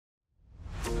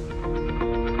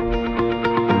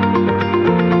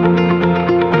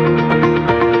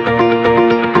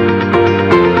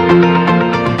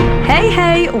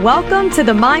welcome to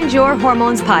the Mind Your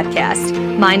Hormones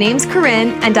podcast. My name's Corinne,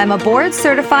 and I'm a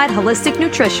board-certified holistic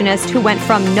nutritionist who went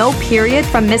from no period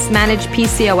from mismanaged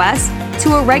PCOS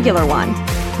to a regular one.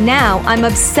 Now I'm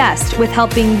obsessed with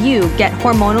helping you get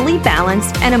hormonally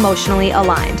balanced and emotionally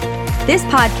aligned. This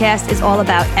podcast is all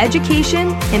about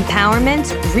education,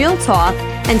 empowerment, real talk,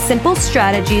 and simple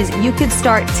strategies you could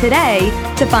start today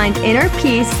to find inner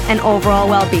peace and overall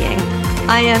well-being.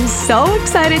 I am so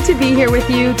excited to be here with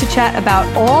you to chat about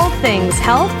all things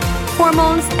health,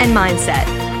 hormones, and mindset.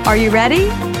 Are you ready?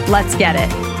 Let's get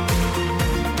it.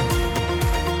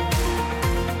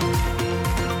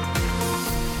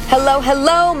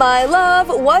 Hello, my love.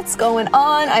 What's going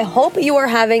on? I hope you are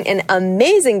having an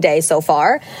amazing day so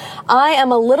far. I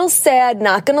am a little sad,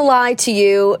 not gonna lie to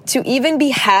you, to even be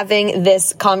having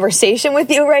this conversation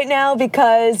with you right now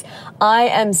because I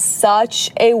am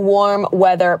such a warm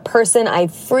weather person. I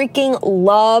freaking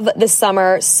love the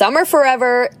summer. Summer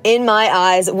forever, in my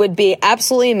eyes, would be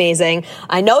absolutely amazing.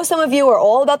 I know some of you are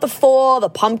all about the fall, the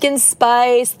pumpkin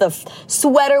spice, the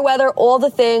sweater weather, all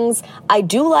the things. I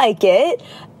do like it.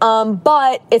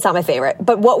 But it's not my favorite.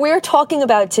 But what we're talking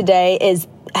about today is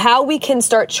how we can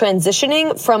start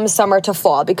transitioning from summer to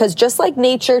fall, because just like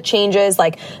nature changes,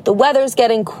 like the weather's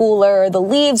getting cooler, the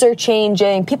leaves are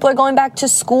changing, people are going back to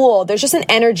school. There's just an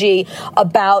energy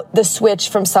about the switch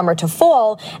from summer to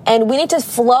fall, and we need to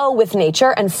flow with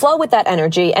nature and flow with that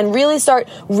energy and really start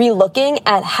re-looking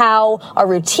at how our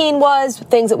routine was,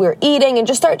 things that we were eating, and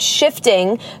just start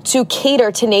shifting to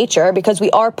cater to nature because we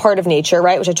are part of nature,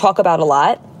 right? Which I talk about a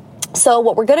lot. So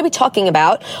what we're going to be talking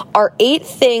about are 8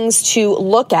 things to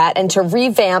look at and to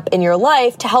revamp in your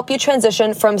life to help you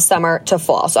transition from summer to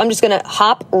fall. So I'm just going to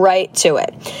hop right to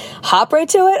it. Hop right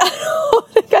to it? I don't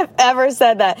think I've ever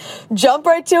said that. Jump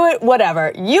right to it?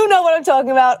 Whatever. You know what I'm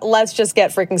talking about. Let's just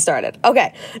get freaking started.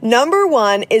 Okay. Number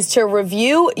 1 is to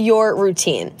review your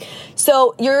routine.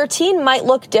 So your routine might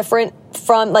look different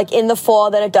from like in the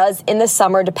fall than it does in the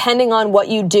summer, depending on what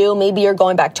you do. Maybe you're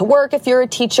going back to work if you're a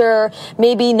teacher,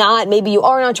 maybe not, maybe you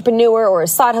are an entrepreneur or a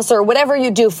side hustler or whatever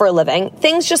you do for a living.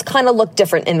 Things just kind of look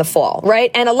different in the fall, right?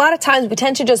 And a lot of times we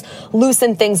tend to just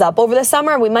loosen things up over the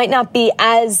summer. We might not be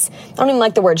as, I don't even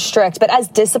like the word strict, but as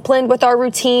disciplined with our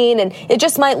routine, and it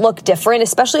just might look different,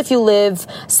 especially if you live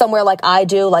somewhere like I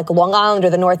do, like Long Island or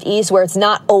the Northeast, where it's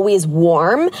not always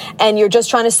warm and you're just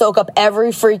trying to soak up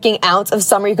every freaking ounce of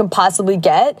summer you can possibly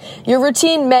get. Your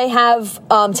routine may have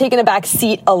taken a back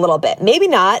seat a little bit. Maybe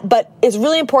not, but it's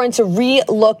really important to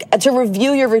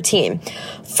review your routine.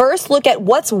 First, look at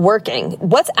what's working.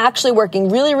 What's actually working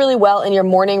really, really well in your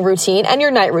morning routine and your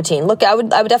night routine. Look, I would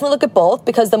definitely look at both,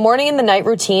 because the morning and the night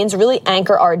routines really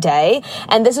anchor our day,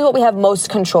 and this is what we have most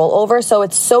control over. So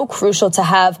it's so crucial to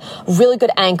have really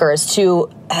good anchors to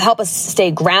help us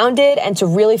stay grounded and to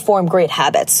really form great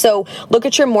habits. So look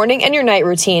at your morning and your night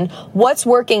routine. What's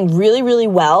working really, really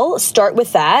well? Start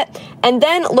with that. And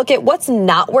then look at what's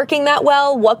not working that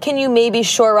well. What can you maybe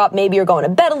shore up? Maybe you're going to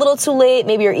bed a little too late.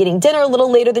 Maybe you're eating dinner a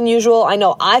little later than usual. I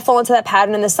know I fall into that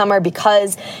pattern in the summer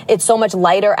because it's so much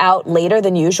lighter out later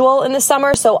than usual in the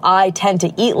summer. So I tend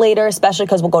to eat later, especially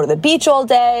because we'll go to the beach all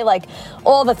day, like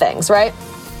all the things, right?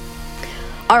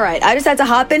 All right, I just had to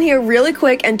hop in here really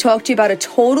quick and talk to you about a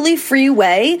totally free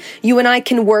way you and I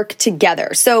can work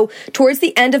together. So towards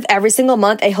the end of every single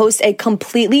month, I host a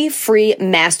completely free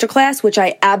masterclass, which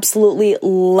I absolutely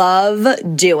love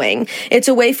doing. It's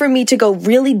a way for me to go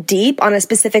really deep on a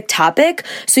specific topic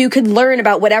so you could learn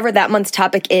about whatever that month's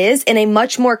topic is in a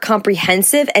much more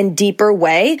comprehensive and deeper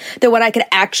way than what I could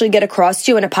actually get across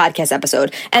to you in a podcast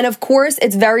episode. And of course,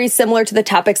 it's very similar to the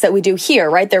topics that we do here,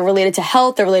 right? They're related to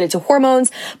health, they're related to hormones,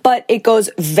 but it goes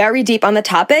very deep on the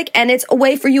topic, and it's a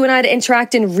way for you and I to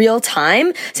interact in real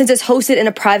time since it's hosted in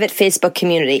a private Facebook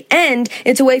community. And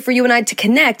it's a way for you and I to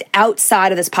connect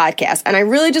outside of this podcast. And I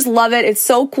really just love it. It's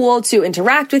so cool to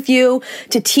interact with you,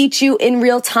 to teach you in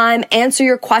real time, answer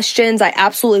your questions. I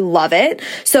absolutely love it.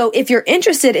 So if you're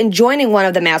interested in joining one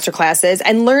of the masterclasses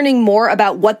and learning more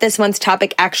about what this month's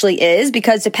topic actually is,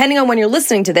 because depending on when you're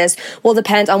listening to this will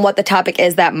depend on what the topic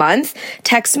is that month,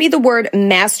 text me the word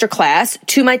masterclass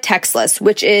to my text list,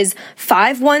 which is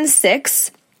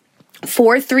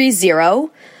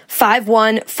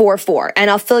 516-430-5144, and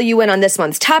I'll fill you in on this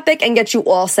month's topic and get you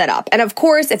all set up. And of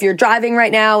course, if you're driving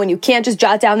right now and you can't just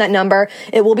jot down that number,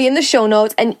 it will be in the show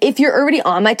notes. And if you're already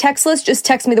on my text list, just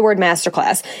text me the word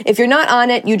masterclass. If you're not on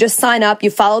it, you just sign up,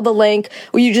 you follow the link,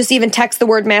 or you just even text the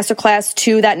word masterclass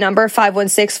to that number,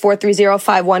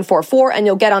 516-430-5144, and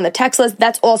you'll get on the text list.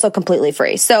 That's also completely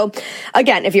free. So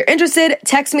again, if you're interested,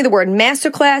 text me the word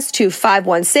masterclass to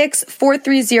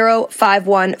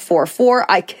 516-430-5144.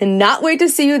 I cannot wait to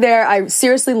see you there. I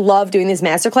seriously love doing these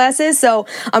masterclasses. So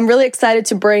I'm really excited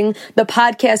to bring the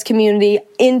podcast community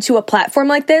into a platform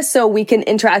like this so we can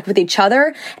interact with each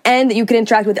other and you can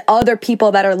interact with other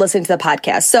people that are listening to the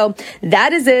podcast. So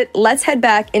that is it. Let's head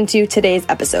back into today's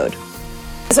episode.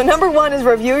 So number 1 is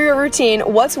review your routine.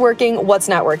 What's working, what's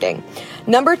not working.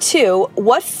 Number 2,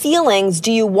 what feelings do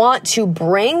you want to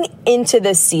bring into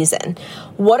this season?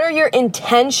 What are your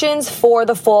intentions for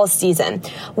the fall season?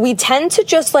 We tend to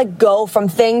just go from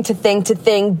thing to thing to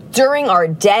thing during our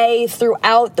day,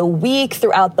 throughout the week,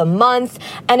 throughout the month.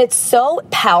 And it's so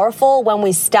powerful when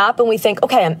we stop and we think,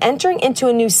 okay, I'm entering into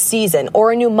a new season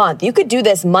or a new month. You could do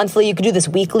this monthly, you could do this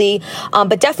weekly,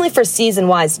 but definitely for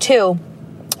season-wise too.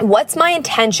 What's my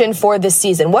intention for this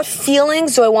season? What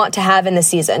feelings do I want to have in the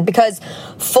season? Because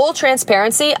full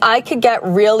transparency, I could get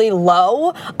really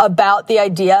low about the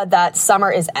idea that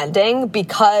summer is ending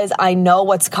because I know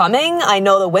what's coming. I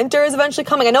know the winter is eventually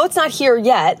coming. I know it's not here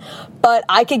yet, but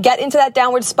I could get into that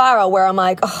downward spiral where I'm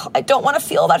like, oh, I don't want to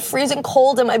feel that freezing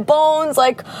cold in my bones.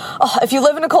 If you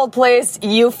live in a cold place,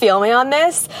 you feel me on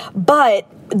this. But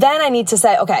then I need to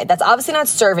say, okay, that's obviously not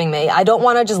serving me. I don't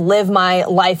want to just live my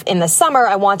life in the summer.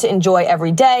 I want to enjoy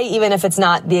every day, even if it's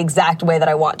not the exact way that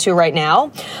I want to right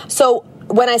now. So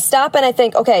when I stop and I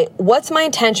think, okay, what's my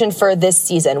intention for this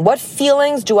season? What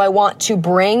feelings do I want to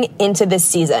bring into this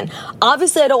season?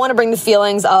 Obviously, I don't want to bring the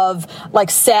feelings of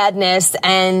sadness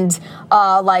and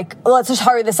let's just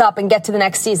hurry this up and get to the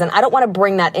next season. I don't want to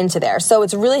bring that into there. So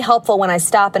it's really helpful when I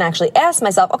stop and actually ask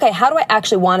myself, okay, how do I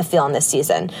actually want to feel in this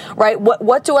season, right?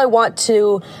 What do I want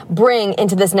to bring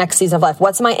into this next season of life?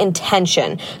 What's my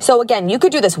intention? So again, you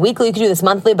could do this weekly, you could do this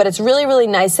monthly, but it's really, really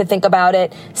nice to think about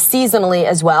it seasonally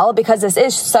as well, because this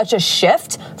is such a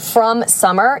shift from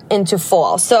summer into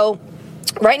fall. So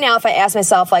right now, if I ask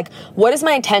myself, what is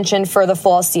my intention for the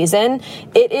fall season?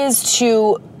 It is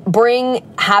to bring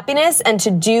happiness and to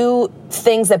do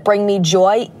things that bring me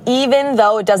joy, even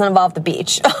though it doesn't involve the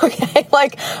beach. Okay.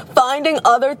 Finding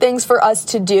other things for us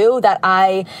to do that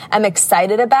I am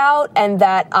excited about and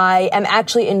that I am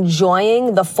actually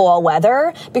enjoying the fall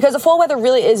weather, because the fall weather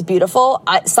really is beautiful.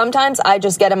 Sometimes I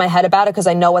just get in my head about it because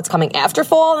I know what's coming after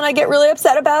fall and I get really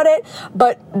upset about it,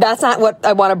 but that's not what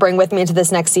I want to bring with me into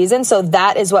this next season. So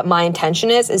that is what my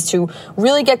intention is to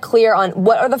really get clear on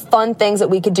what are the fun things that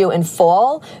we could do in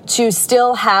fall to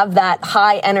still have that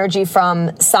high energy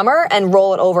from summer and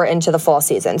roll it over into the fall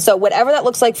season. So whatever that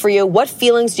looks like for you, what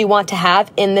feelings do you want to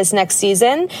have in this next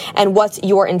season and what's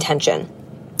your intention?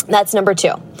 That's number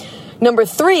 2. Number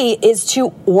 3 is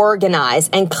to organize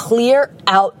and clear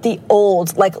out the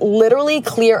old, literally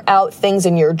clear out things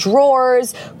in your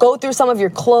drawers, go through some of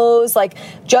your clothes,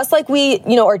 just like we,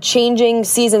 are changing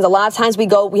seasons. A lot of times we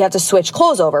have to switch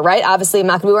clothes over, right? Obviously, I'm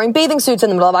not going to be wearing bathing suits in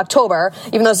the middle of October,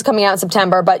 even though this is coming out in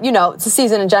September, but it's a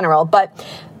season in general. But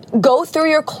go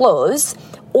through your clothes,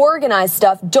 organize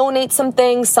stuff, donate some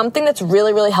things. Something that's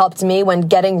really, really helped me when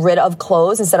getting rid of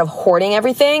clothes instead of hoarding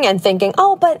everything and thinking,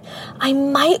 oh, but I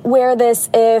might wear this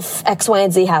if X, Y,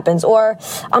 and Z happens, or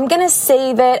I'm going to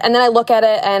save it. And then I look at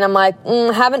it and I'm like,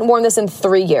 haven't worn this in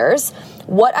 3 years.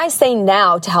 What I say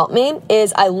now to help me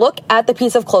is I look at the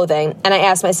piece of clothing and I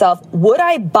ask myself, would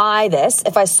I buy this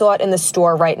if I saw it in the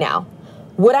store right now?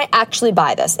 Would I actually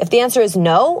buy this? If the answer is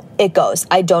no, it goes.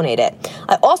 I donate it.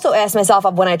 I also ask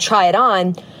myself when I try it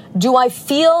on, do I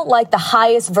feel like the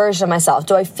highest version of myself?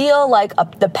 Do I feel like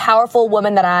the powerful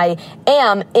woman that I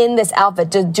am in this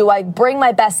outfit? Do I bring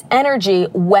my best energy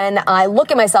when I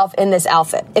look at myself in this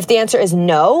outfit? If the answer is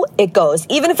no, it goes.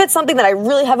 Even if it's something that I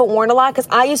really haven't worn a lot, because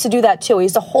I used to do that too. I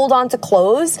used to hold on to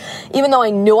clothes, even though I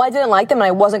knew I didn't like them and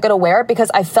I wasn't going to wear it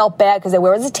because I felt bad because there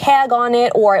was a tag on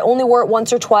it or I only wore it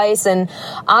once or twice. And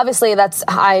obviously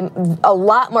I'm a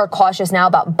lot more cautious now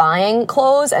about buying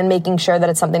clothes and making sure that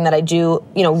it's something that I do,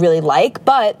 really like,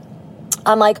 but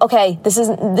I'm like, okay, this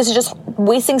is just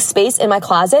wasting space in my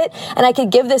closet, and I could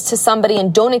give this to somebody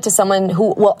and donate to someone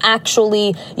who will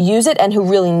actually use it and who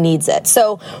really needs it.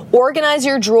 So organize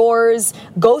your drawers,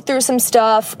 go through some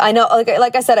stuff. I know,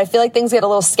 like I said, I feel like things get a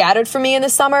little scattered for me in the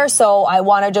summer, so I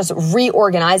want to just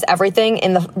reorganize everything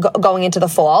going into the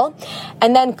fall,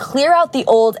 and then clear out the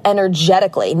old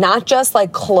energetically, not just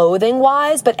clothing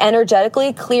wise, but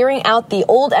energetically clearing out the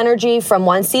old energy from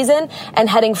one season and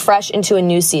heading fresh into a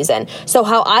new season. So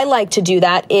how I like to do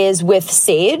that is with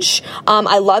sage.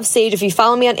 I love sage. If you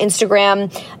follow me on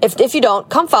Instagram, if you don't,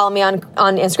 come follow me on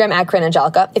Instagram at Corinne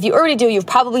Angelica. If you already do, you've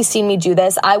probably seen me do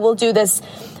this. I will do this,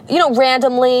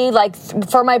 randomly,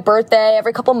 for my birthday,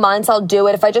 every couple months I'll do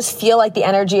it. If I just feel like the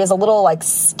energy is a little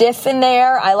stiff in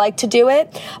there, I like to do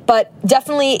it, but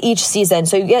definitely each season.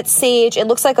 So you get sage. It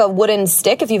looks like a wooden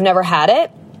stick if you've never had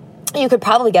it. you could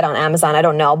probably get on Amazon, I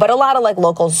don't know, but a lot of like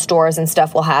local stores and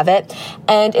stuff will have it.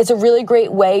 And it's a really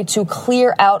great way to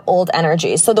clear out old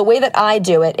energy. So the way that I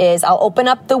do it is I'll open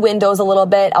up the windows a little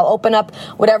bit. I'll open up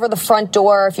whatever the front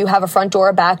door, if you have a front door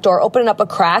or back door, open it up a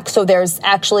crack so there's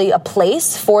actually a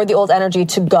place for the old energy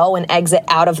to go and exit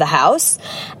out of the house.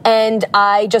 And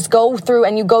I just go through,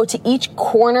 and you go to each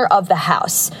corner of the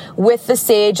house with the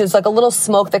sage. There's like a little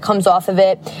smoke that comes off of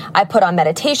it. I put on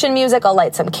meditation music. I'll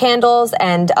light some candles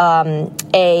and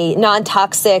a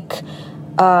non-toxic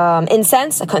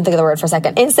incense. I couldn't think of the word for a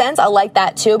second. Incense, I like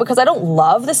that too because I don't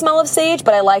love the smell of sage,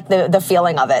 but I like the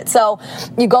feeling of it. So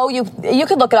you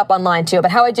could look it up online too, but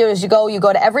how I do it is you go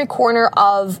to every corner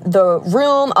of the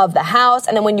room, of the house,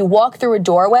 and then when you walk through a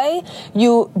doorway,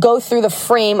 you go through the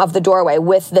frame of the doorway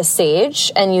with the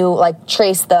sage and you like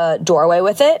trace the doorway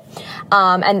with it,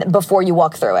 and before you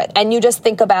walk through it. And you just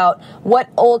think about what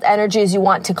old energies you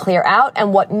want to clear out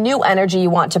and what new energy you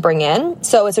want to bring in.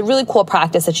 So it's a really cool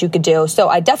practice that you could do.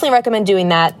 So I definitely recommend doing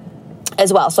that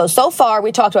as well. So far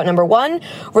we talked about number 1,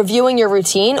 reviewing your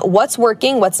routine. What's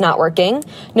working, what's not working.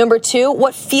 Number 2,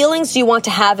 what feelings do you want to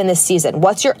have in this season?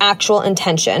 What's your actual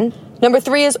intention? Number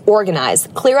 3 is organize.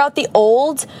 Clear out the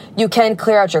old. You can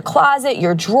clear out your closet,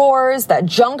 your drawers, that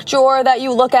junk drawer that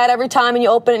you look at every time and you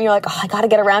open it and you're like, oh, I got to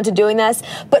get around to doing this.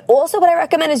 But also what I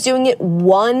recommend is doing it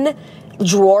one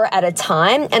drawer at a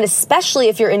time, and especially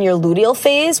if you're in your luteal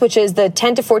phase, which is the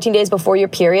 10 to 14 days before your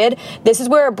period. This is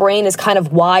where our brain is kind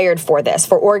of wired for this,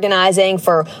 for organizing,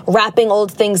 for wrapping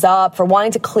old things up, for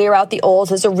wanting to clear out the old.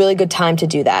 So it's a really good time to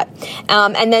do that.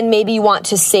 And then maybe you want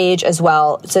to sage as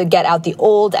well to get out the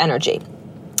old energy.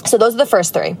 So those are the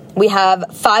first 3. We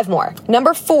have 5 more.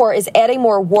 Number 4 is adding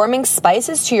more warming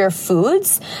spices to your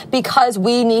foods because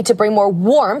we need to bring more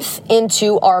warmth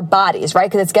into our bodies, right?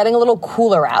 Because it's getting a little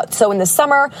cooler out. So in the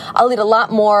summer, I'll eat a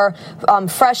lot more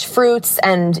fresh fruits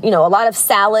and, a lot of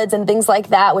salads and things like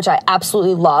that, which I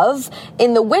absolutely love.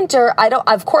 In the winter, I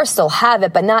of course still have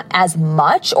it, but not as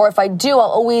much. Or if I do,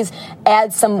 I'll always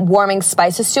add some warming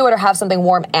spices to it or have something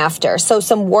warm after. So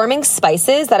some warming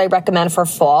spices that I recommend for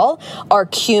fall are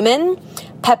cumin,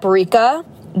 paprika,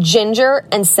 ginger,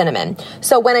 and cinnamon.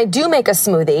 So when I do make a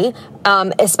smoothie,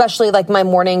 especially like my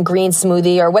morning green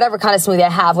smoothie or whatever kind of smoothie I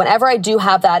have, whenever I do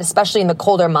have that, especially in the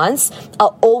colder months,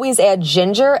 I'll always add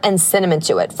ginger and cinnamon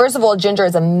to it. First of all, ginger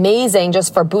is amazing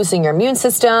just for boosting your immune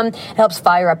system. It helps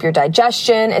fire up your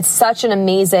digestion. It's such an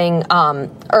amazing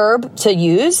herb to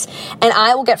use. And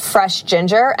I will get fresh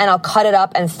ginger and I'll cut it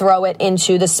up and throw it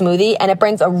into the smoothie, and it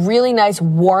brings a really nice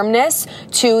warmness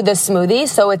to the smoothie.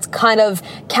 So it's kind of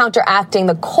counteracting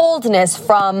the coldness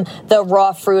from the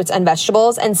raw fruits and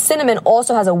vegetables. And cinnamon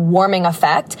also has a warming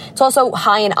effect. It's also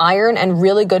high in iron and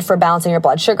really good for balancing your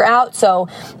blood sugar out. So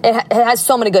it has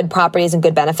so many good properties and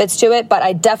good benefits to it, but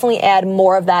I definitely add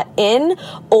more of that in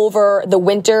over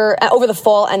the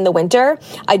fall and the winter.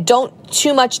 I don't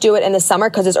too much do it in the summer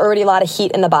because there's already a lot of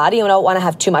heat in the body and I don't want to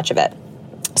have too much of it.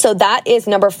 So that is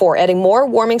number 4, adding more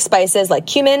warming spices like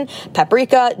cumin,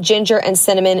 paprika, ginger, and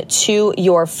cinnamon to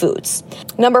your foods.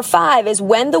 Number 5 is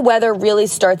when the weather really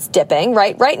starts dipping,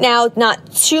 right? Right now,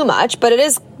 not too much, but it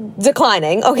is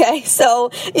declining, okay? So,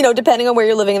 depending on where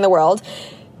you're living in the world,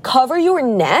 cover your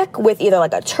neck with either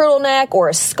like a turtleneck or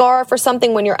a scarf or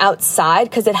something when you're outside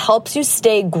because it helps you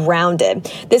stay grounded.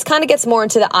 This kind of gets more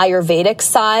into the Ayurvedic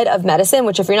side of medicine,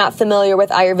 which if you're not familiar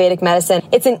with Ayurvedic medicine,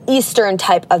 it's an Eastern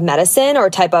type of medicine or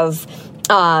type of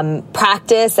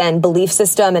practice and belief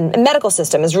system and medical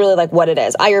system is really like what it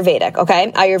is. Ayurvedic, okay?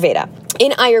 Ayurveda.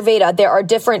 In Ayurveda, there are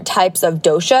different types of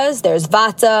doshas. There's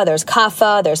Vata, there's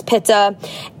Kapha, there's Pitta,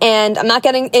 and I'm not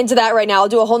getting into that right now. I'll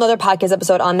do a whole nother podcast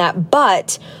episode on that,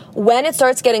 but when it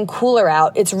starts getting cooler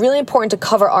out, it's really important to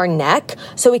cover our neck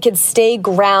so we can stay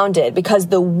grounded because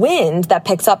the wind that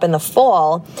picks up in the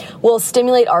fall will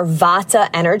stimulate our Vata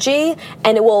energy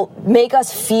and it will make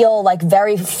us feel like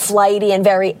very flighty and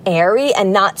very airy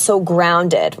and not so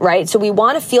grounded, right? So we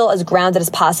want to feel as grounded as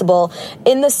possible.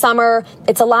 In the summer,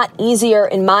 it's a lot easier,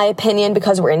 in my opinion,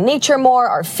 because we're in nature more,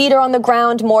 our feet are on the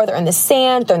ground more, they're in the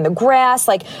sand, they're in the grass.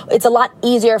 Like, it's a lot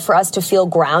easier for us to feel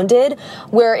grounded,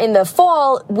 where in the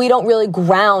fall, we don't really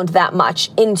ground that much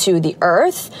into the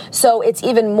earth. So it's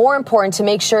even more important to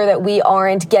make sure that we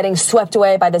aren't getting swept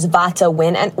away by this Vata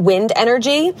wind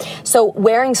energy. So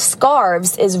wearing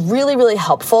scarves is really, really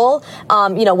helpful.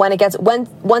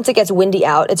 Once it gets windy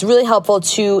out, it's really helpful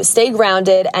to stay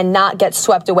grounded and not get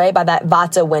swept away by that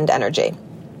Vata wind energy.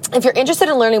 if you're interested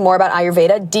in learning more about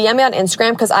Ayurveda, DM me on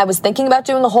Instagram because I was thinking about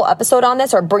doing a whole episode on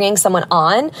this or bringing someone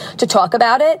on to talk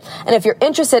about it. And if you're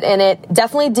interested in it,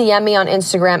 definitely DM me on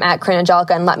Instagram at Corinne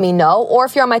Angelica and let me know. Or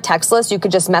if you're on my text list, you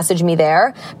could just message me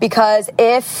there because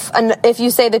if you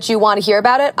say that you want to hear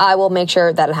about it, I will make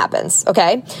sure that it happens.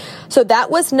 Okay. So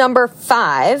that was number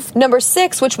 5. Number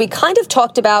 6, which we kind of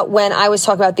talked about when I was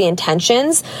talking about the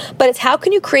intentions, but it's how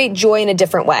can you create joy in a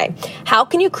different way? How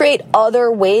can you create other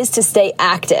ways to stay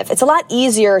active? It's a lot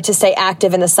easier to stay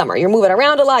active in the summer. You're moving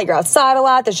around a lot. You're outside a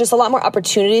lot. There's just a lot more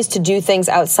opportunities to do things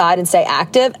outside and stay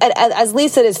active, at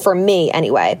least it is for me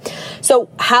anyway. So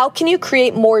how can you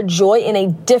create more joy in a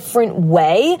different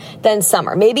way than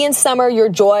summer? Maybe in summer, your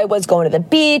joy was going to the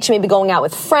beach, maybe going out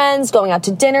with friends, going out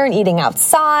to dinner and eating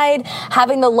outside,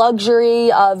 having the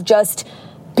luxury of just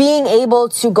being able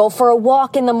to go for a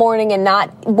walk in the morning and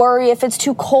not worry if it's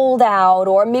too cold out,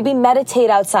 or maybe meditate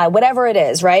outside, whatever it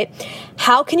is, right?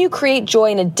 How can you create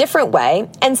joy in a different way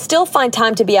and still find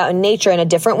time to be out in nature in a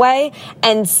different way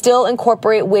and still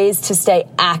incorporate ways to stay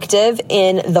active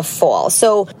in the fall?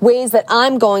 So ways that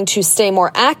I'm going to stay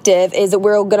more active is that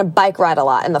we're going to bike ride a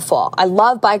lot in the fall. I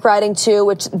love bike riding too,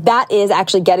 which that is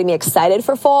actually getting me excited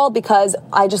for fall because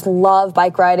I just love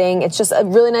bike riding. It's just a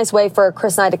really nice way for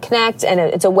Chris and I to connect, and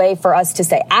it's a way for us to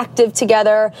stay active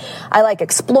together. I like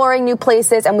exploring new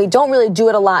places, and we don't really do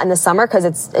it a lot in the summer because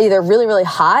it's either really, really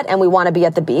hot and we want to be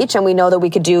at the beach, and we know that we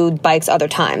could do bikes other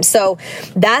times. So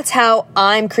that's how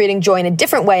I'm creating joy in a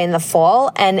different way in the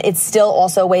fall, and it's still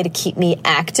also a way to keep me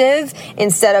active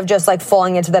instead of just like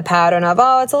falling into the pattern of,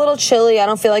 oh, it's a little chilly, I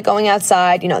don't feel like going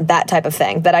outside, that type of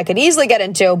thing that I could easily get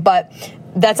into, but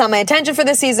that's not my intention for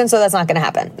this season, so that's not going to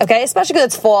happen, okay? Especially because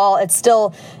it's fall. It's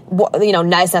still,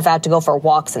 nice enough out to go for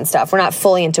walks and stuff. We're not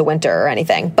fully into winter or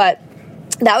anything, but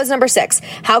that was number 6.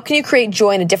 How can you create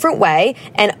joy in a different way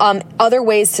and other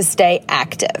ways to stay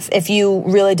active if you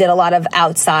really did a lot of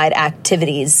outside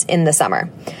activities in the summer?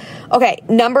 Okay,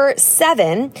 number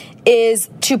 7 is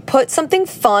to put something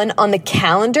fun on the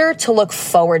calendar to look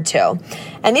forward to.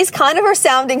 And these kind of are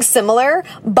sounding similar,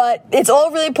 but it's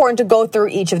all really important to go through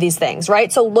each of these things,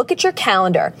 right? So look at your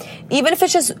calendar. Even if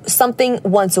it's just something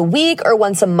once a week or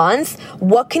once a month,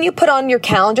 what can you put on your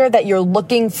calendar that you're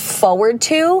looking forward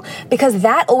to? Because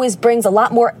that always brings a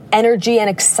lot more energy and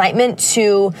excitement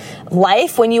to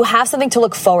life when you have something to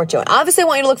look forward to. And obviously I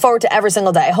want you to look forward to every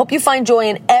single day. I hope you find joy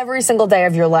in every single day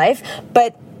of your life,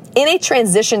 but in a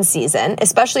transition season,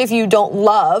 especially if you don't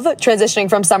love transitioning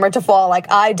from summer to fall like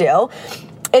I do,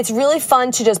 it's really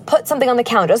fun to just put something on the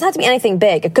calendar. It doesn't have to be anything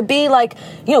big. It could be like,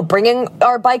 bringing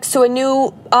our bikes to a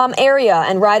new area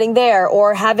and riding there,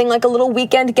 or having like a little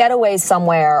weekend getaway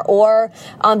somewhere, or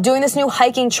doing this new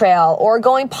hiking trail, or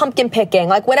going pumpkin picking,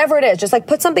 like whatever it is. Just like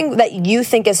put something that you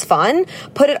think is fun,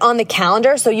 put it on the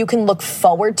calendar so you can look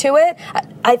forward to it.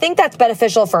 I think that's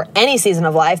beneficial for any season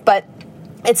of life, but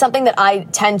it's something that I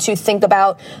tend to think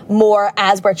about more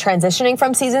as we're transitioning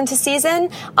from season to season,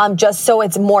 just so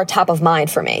it's more top of mind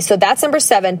for me. So that's number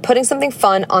 7, putting something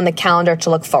fun on the calendar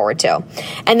to look forward to.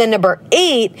 And then number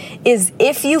 8 is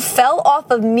if you fell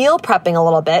off of meal prepping a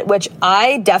little bit, which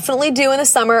I definitely do in the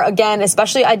summer. Again,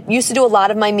 especially I used to do a lot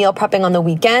of my meal prepping on the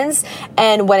weekends.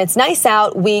 And when it's nice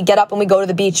out, we get up and we go to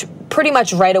the beach pretty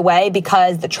much right away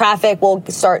because the traffic will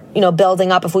start,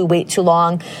 building up if we wait too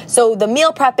long. So the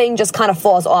meal prepping just kind of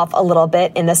falls off a little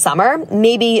bit in the summer.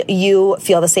 Maybe you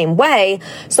feel the same way.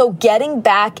 So getting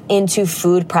back into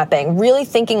food prepping, really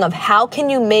thinking of how can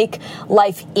you make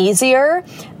life easier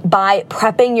by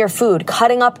prepping your food,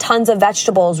 cutting up tons of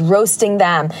vegetables, roasting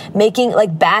them, making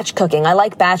like batch cooking. I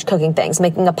like batch cooking things,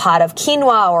 making a pot of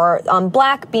quinoa or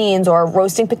black beans, or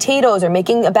roasting potatoes, or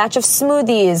making a batch of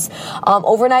smoothies,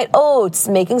 overnight oats,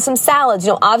 making some salads.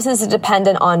 Obviously this is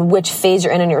dependent on which phase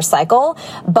you're in your cycle,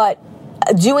 but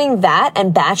doing that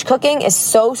and batch cooking is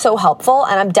so helpful,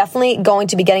 and I'm definitely going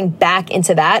to be getting back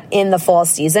into that in the fall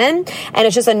season. And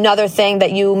it's just another thing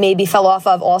that you maybe fell off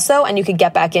of also, and you could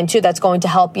get back into that's going to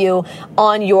help you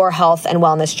on your health and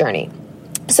wellness journey.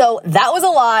 So that was a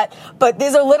lot, but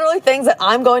these are literally things that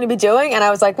I'm going to be doing. And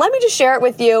I was like, let me just share it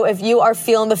with you if you are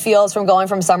feeling the feels from going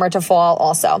from summer to fall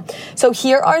also. So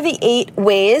here are the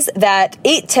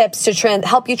 8 tips to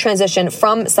help you transition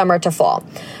from summer to fall.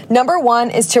 Number 1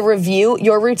 is to review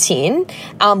your routine.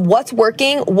 What's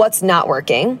working, what's not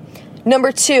working.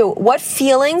 Number 2, what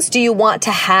feelings do you want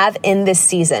to have in this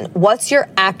season? What's your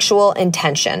actual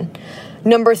intention?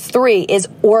 Number 3 is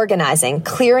organizing,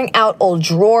 clearing out old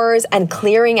drawers and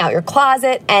clearing out your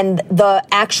closet and the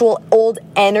actual old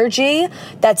energy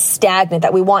that's stagnant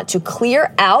that we want to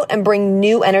clear out and bring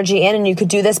new energy in. And you could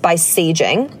do this by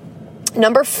saging.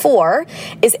 Number 4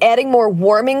 is adding more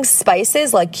warming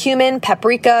spices like cumin,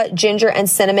 paprika, ginger, and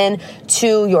cinnamon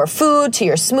to your food, to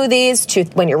your smoothies, to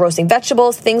when you're roasting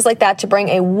vegetables, things like that, to bring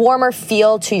a warmer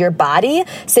feel to your body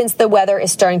since the weather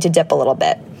is starting to dip a little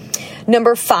bit.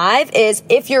 Number 5 is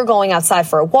if you're going outside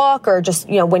for a walk or just,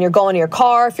 when you're going to your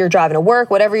car, if you're driving to work,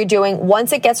 whatever you're doing,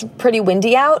 once it gets pretty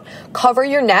windy out, cover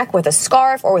your neck with a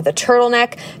scarf or with a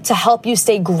turtleneck to help you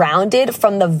stay grounded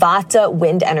from the Vata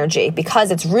wind energy,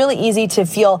 because it's really easy to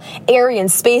feel airy and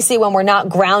spacey when we're not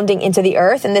grounding into the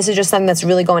earth. And this is just something that's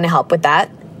really going to help with that.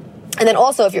 And then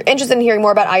also, if you're interested in hearing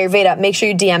more about Ayurveda, make sure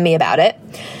you DM me about it.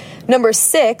 Number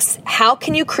 6, how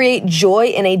can you create joy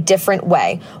in a different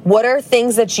way? What are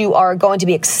things that you are going to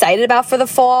be excited about for the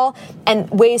fall and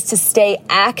ways to stay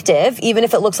active, even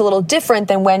if it looks a little different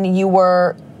than when you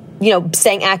were,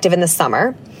 staying active in the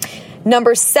summer?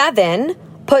 Number 7,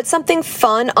 put something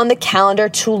fun on the calendar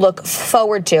to look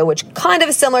forward to, which kind of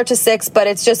is similar to 6, but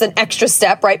it's just an extra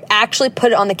step, right? Actually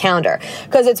put it on the calendar.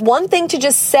 Because it's one thing to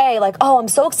just say like, oh, I'm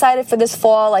so excited for this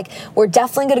fall. Like, we're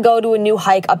definitely going to go to a new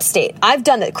hike upstate. I've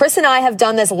done it. Chris and I have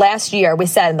done this last year. We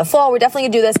said in the fall, we're definitely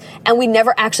going to do this. And we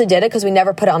never actually did it because we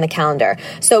never put it on the calendar.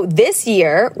 So this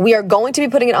year, we are going to be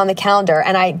putting it on the calendar.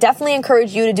 And I definitely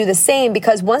encourage you to do the same,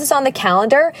 because once it's on the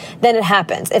calendar, then it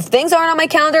happens. If things aren't on my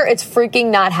calendar, it's freaking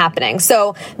not happening.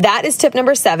 So that is tip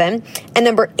number 7. And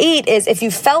number 8 is if you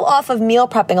fell off of meal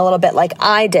prepping a little bit like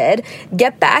I did,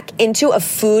 get back into a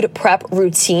food prep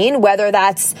routine, whether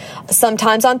that's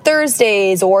sometimes on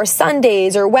Thursdays or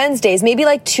Sundays or Wednesdays, maybe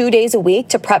like 2 days a week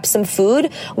to prep some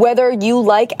food, whether you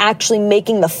like actually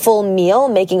making the full meal,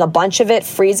 making a bunch of it,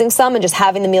 freezing some and just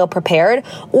having the meal prepared,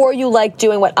 or you like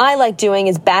doing what I like doing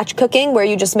is batch cooking, where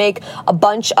you just make a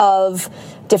bunch of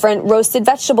different roasted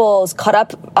vegetables, cut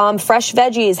up fresh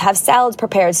veggies, have salads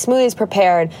prepared, smoothies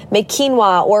prepared, make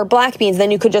quinoa or black beans.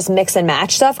 Then you could just mix and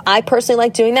match stuff. I personally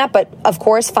like doing that, but of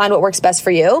course, find what works best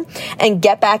for you and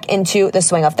get back into the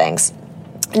swing of things.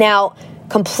 Now,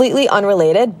 completely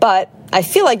unrelated, but I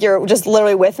feel like you're just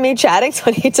literally with me chatting, so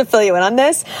I need to fill you in on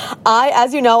this.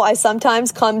 As you know, I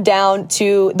sometimes come down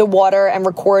to the water and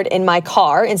record in my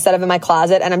car instead of in my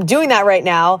closet, and I'm doing that right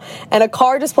now. And a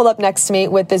car just pulled up next to me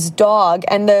with this dog,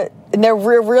 and they're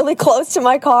really close to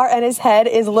my car, and his head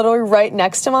is literally right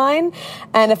next to mine.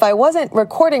 And if I wasn't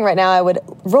recording right now, I would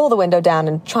roll the window down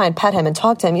and try and pet him and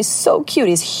talk to him. He's so cute.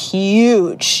 He's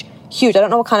huge. I don't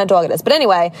know what kind of dog it is. But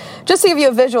anyway, just to give you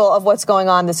a visual of what's going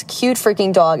on, this cute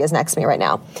freaking dog is next to me right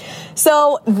now.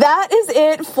 So that is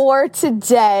it for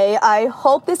today. I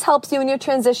hope this helps you in your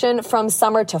transition from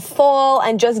summer to fall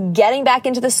and just getting back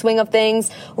into the swing of things,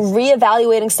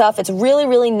 reevaluating stuff. It's really,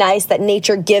 really nice that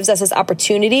nature gives us this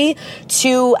opportunity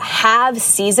to have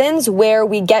seasons where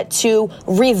we get to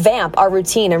revamp our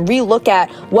routine and relook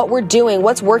at what we're doing,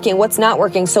 what's working, what's not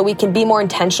working, so we can be more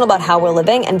intentional about how we're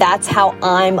living. And that's how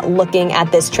I'm looking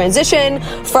at this transition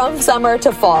from summer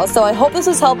to fall. So I hope this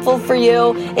was helpful for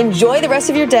you. Enjoy the rest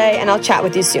of your day, and I'll chat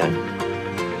with you soon.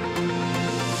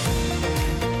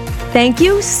 Thank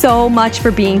you so much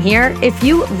for being here. If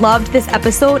you loved this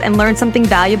episode and learned something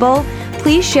valuable,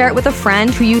 please share it with a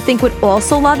friend who you think would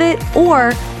also love it,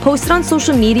 or post it on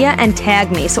social media and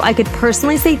tag me so I could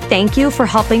personally say thank you for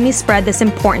helping me spread this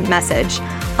important message.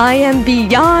 I am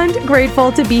beyond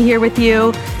grateful to be here with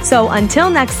you. So until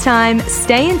next time,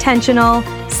 stay intentional,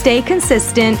 stay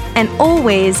consistent, and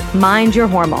always mind your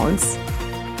hormones.